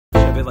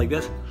it like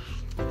this.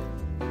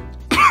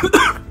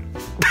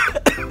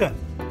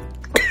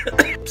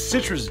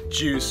 Citrus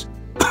juice.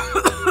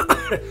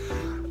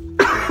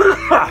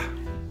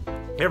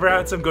 Ever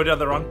had some go down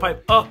the wrong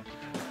pipe? Oh.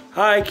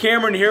 Hi,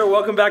 Cameron here.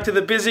 Welcome back to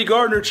the Busy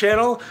Gardener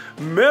channel.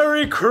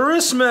 Merry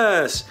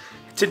Christmas!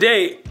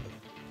 Today,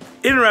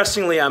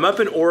 interestingly, I'm up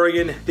in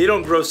Oregon. They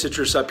don't grow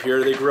citrus up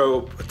here. They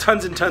grow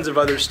tons and tons of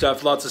other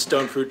stuff, lots of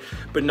stone fruit,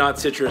 but not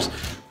citrus.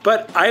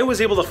 But I was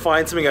able to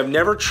find something I've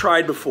never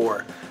tried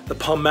before, the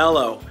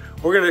pomelo.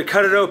 We're gonna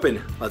cut it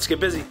open. Let's get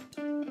busy.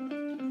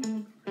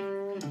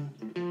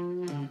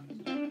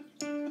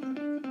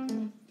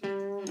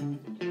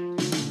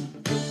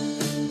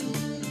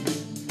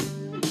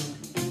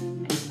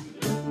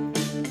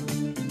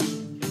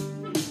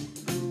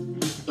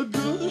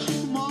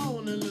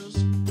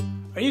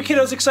 Are you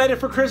kiddos excited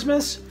for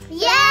Christmas?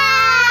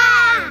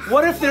 Yeah!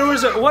 What if there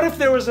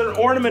was an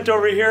ornament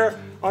over here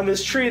on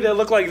this tree that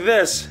looked like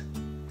this?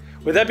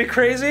 Would that be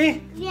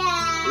crazy?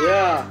 Yeah.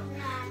 Yeah.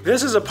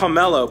 This is a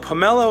pomelo.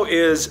 Pomelo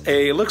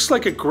looks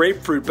like a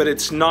grapefruit, but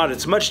it's not.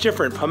 It's much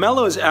different.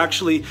 Pomelo is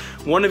actually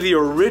one of the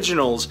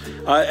originals,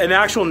 an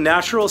actual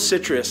natural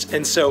citrus.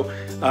 And so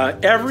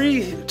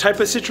every type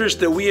of citrus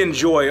that we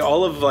enjoy,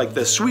 all of like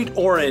the sweet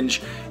orange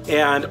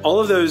and all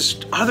of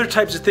those other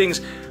types of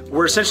things,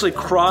 were essentially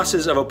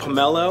crosses of a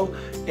pomelo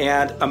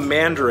and a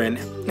mandarin,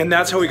 and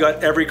that's how we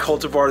got every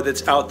cultivar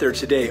that's out there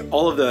today.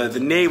 All of the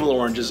navel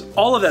oranges,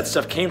 all of that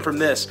stuff came from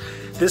this.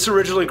 This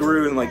originally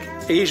grew in like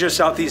Asia,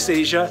 Southeast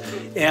Asia,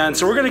 and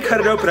so we're gonna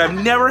cut it open.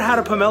 I've never had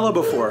a pomelo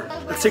before.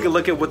 Let's take a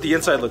look at what the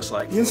inside looks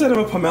like. The inside of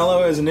a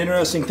pomelo is an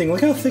interesting thing.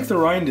 Look how thick the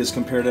rind is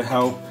compared to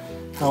how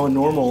a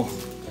normal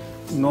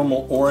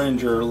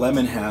orange or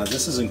lemon has.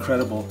 This is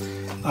incredible.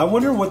 I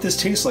wonder what this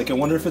tastes like. I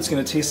wonder if it's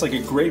going to taste like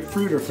a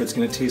grapefruit or if it's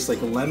going to taste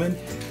like a lemon.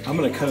 I'm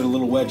going to cut it a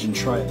little wedge and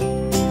try it.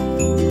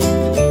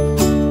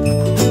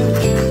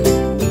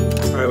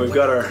 All right, we've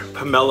got our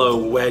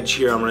pomelo wedge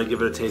here. I'm going to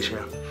give it a taste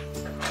here.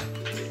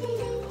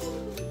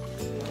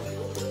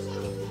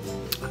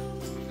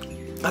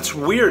 That's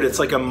weird. It's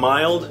like a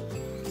mild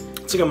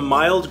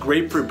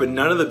grapefruit, but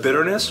none of the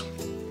bitterness.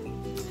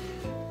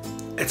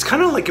 It's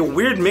kind of like a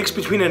weird mix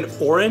between an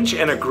orange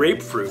and a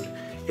grapefruit.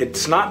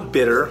 It's not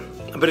bitter,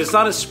 but it's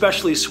not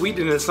especially sweet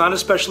and it's not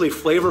especially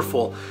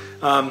flavorful.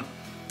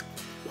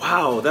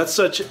 Wow, that's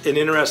such an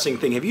interesting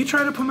thing. Have you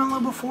tried a pomelo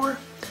before?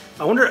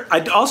 I wonder, I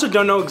also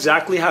don't know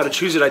exactly how to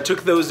choose it. I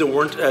took those that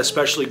weren't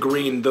especially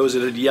green, those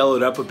that had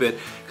yellowed up a bit,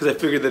 because I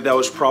figured that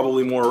was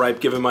probably more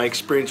ripe given my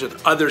experience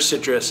with other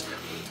citrus.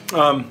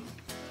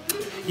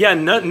 Yeah,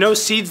 no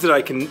seeds that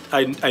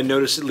I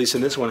noticed, at least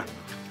in this one.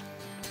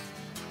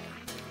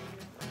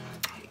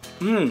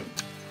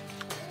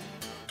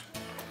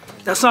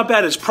 That's not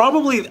bad. It's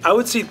probably, I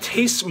would say,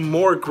 tastes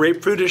more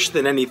grapefruitish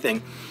than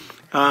anything.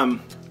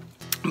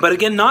 But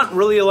again, not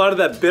really a lot of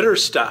that bitter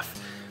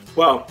stuff.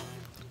 Wow,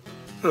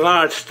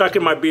 it's stuck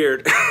in my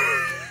beard.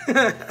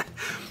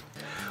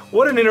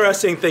 What an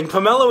interesting thing.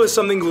 Pomelo is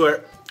something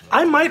where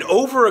I might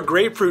over a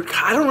grapefruit.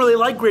 I don't really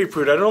like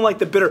grapefruit. I don't like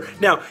the bitter.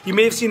 Now, you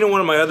may have seen in one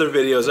of my other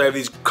videos, I have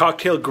these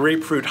cocktail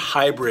grapefruit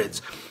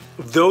hybrids.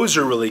 Those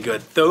are really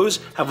good. Those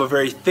have a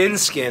very thin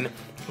skin.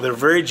 They're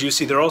very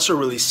juicy. They're also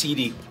really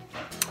seedy.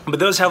 But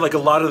those have like a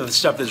lot of the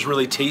stuff that's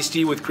really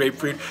tasty with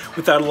grapefruit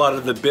without a lot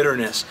of the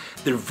bitterness.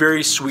 They're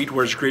very sweet,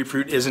 whereas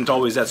grapefruit isn't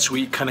always that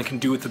sweet, kind of can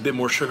do with a bit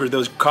more sugar.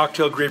 Those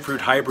cocktail grapefruit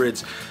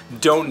hybrids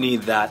don't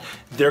need that.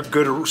 They're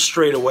good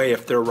straight away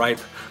if they're ripe.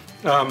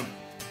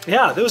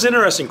 Yeah, that was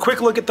interesting.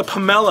 Quick look at the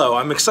pomelo.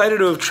 I'm excited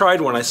to have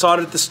tried one. I saw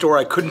it at the store,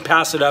 I couldn't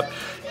pass it up.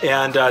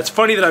 And it's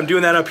funny that I'm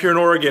doing that up here in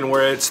Oregon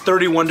where it's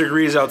 31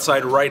 degrees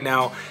outside right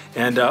now.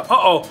 And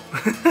uh-oh.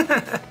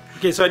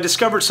 Okay, so I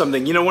discovered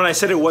something. You know, when I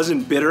said it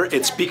wasn't bitter,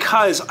 it's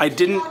because I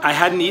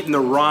hadn't eaten the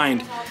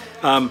rind.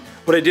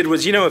 What I did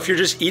was, you know, if you're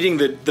just eating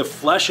the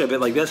flesh of it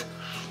like this.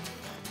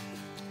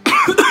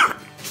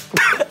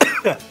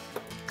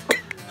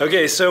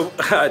 Okay, so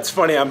it's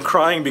funny, I'm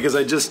crying because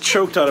I just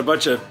choked on a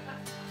bunch of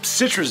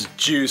citrus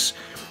juice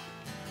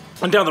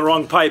and down the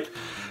wrong pipe.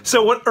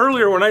 So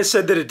earlier when I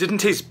said that it didn't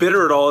taste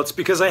bitter at all, it's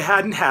because I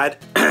hadn't had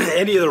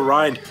any of the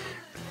rind.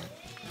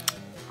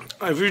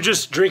 If you're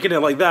just drinking it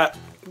like that,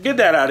 get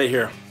that out of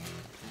here.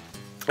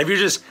 If you're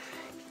just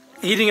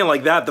eating it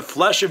like that, the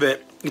flesh of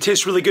it, it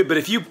tastes really good. But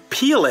if you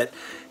peel it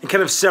and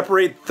kind of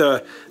separate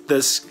the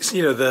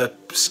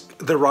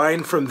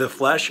rind from the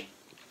flesh,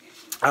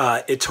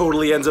 it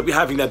totally ends up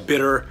having that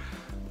bitter.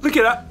 Look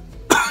at that.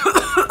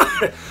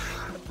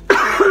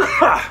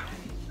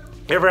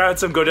 Ever had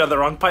some go down the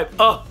wrong pipe?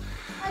 Oh,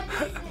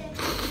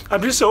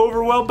 I'm just so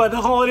overwhelmed by the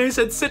holidays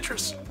and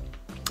citrus.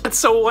 It's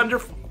so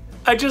wonderful.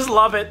 I just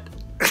love it.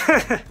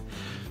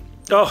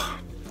 Oh.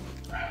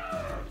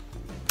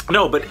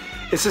 No, but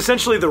it's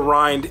essentially the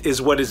rind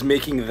is what is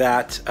making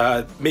that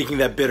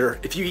bitter.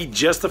 If you eat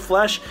just the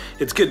flesh,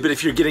 it's good, but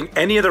if you're getting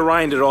any of the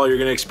rind at all, you're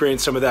gonna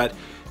experience some of that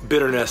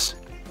bitterness.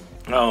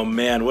 Oh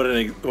man, what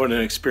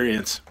an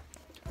experience.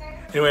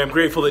 Anyway, I'm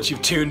grateful that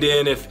you've tuned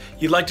in. If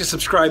you'd like to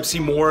subscribe, see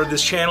more of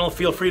this channel,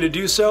 feel free to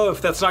do so. If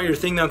that's not your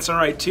thing, that's all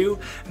right too.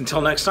 Until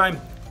next time,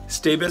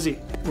 Stay busy.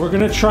 We're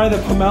gonna try the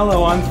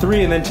pomelo on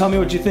 3 and then tell me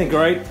what you think, all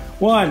right?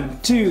 1,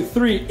 2,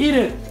 3, eat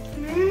it.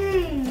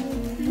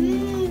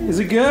 Is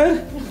it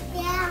good?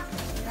 Yeah.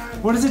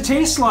 What does it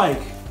taste like?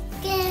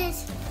 Good.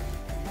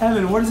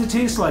 Evan, what does it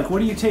taste like? What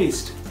do you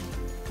taste?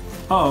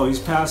 Oh, he's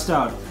passed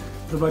out.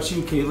 What about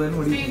you, Caitlin?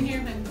 What do you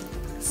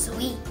think?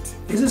 Sweet.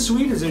 Is it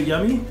sweet? Is it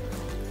yummy?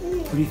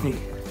 What do you think?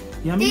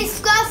 Yummy?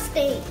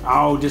 Disgusting.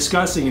 Oh,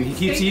 disgusting, and he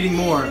keeps eating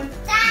more.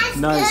 That's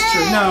Nice.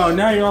 good. No,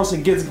 now you're also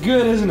gets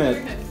good, isn't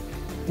it?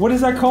 What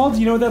is that called? Do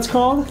you know what that's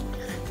called?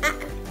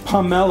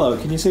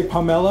 Pomelo. Can you say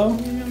pomelo?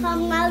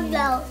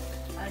 Pomelo.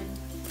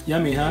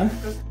 Yummy, huh?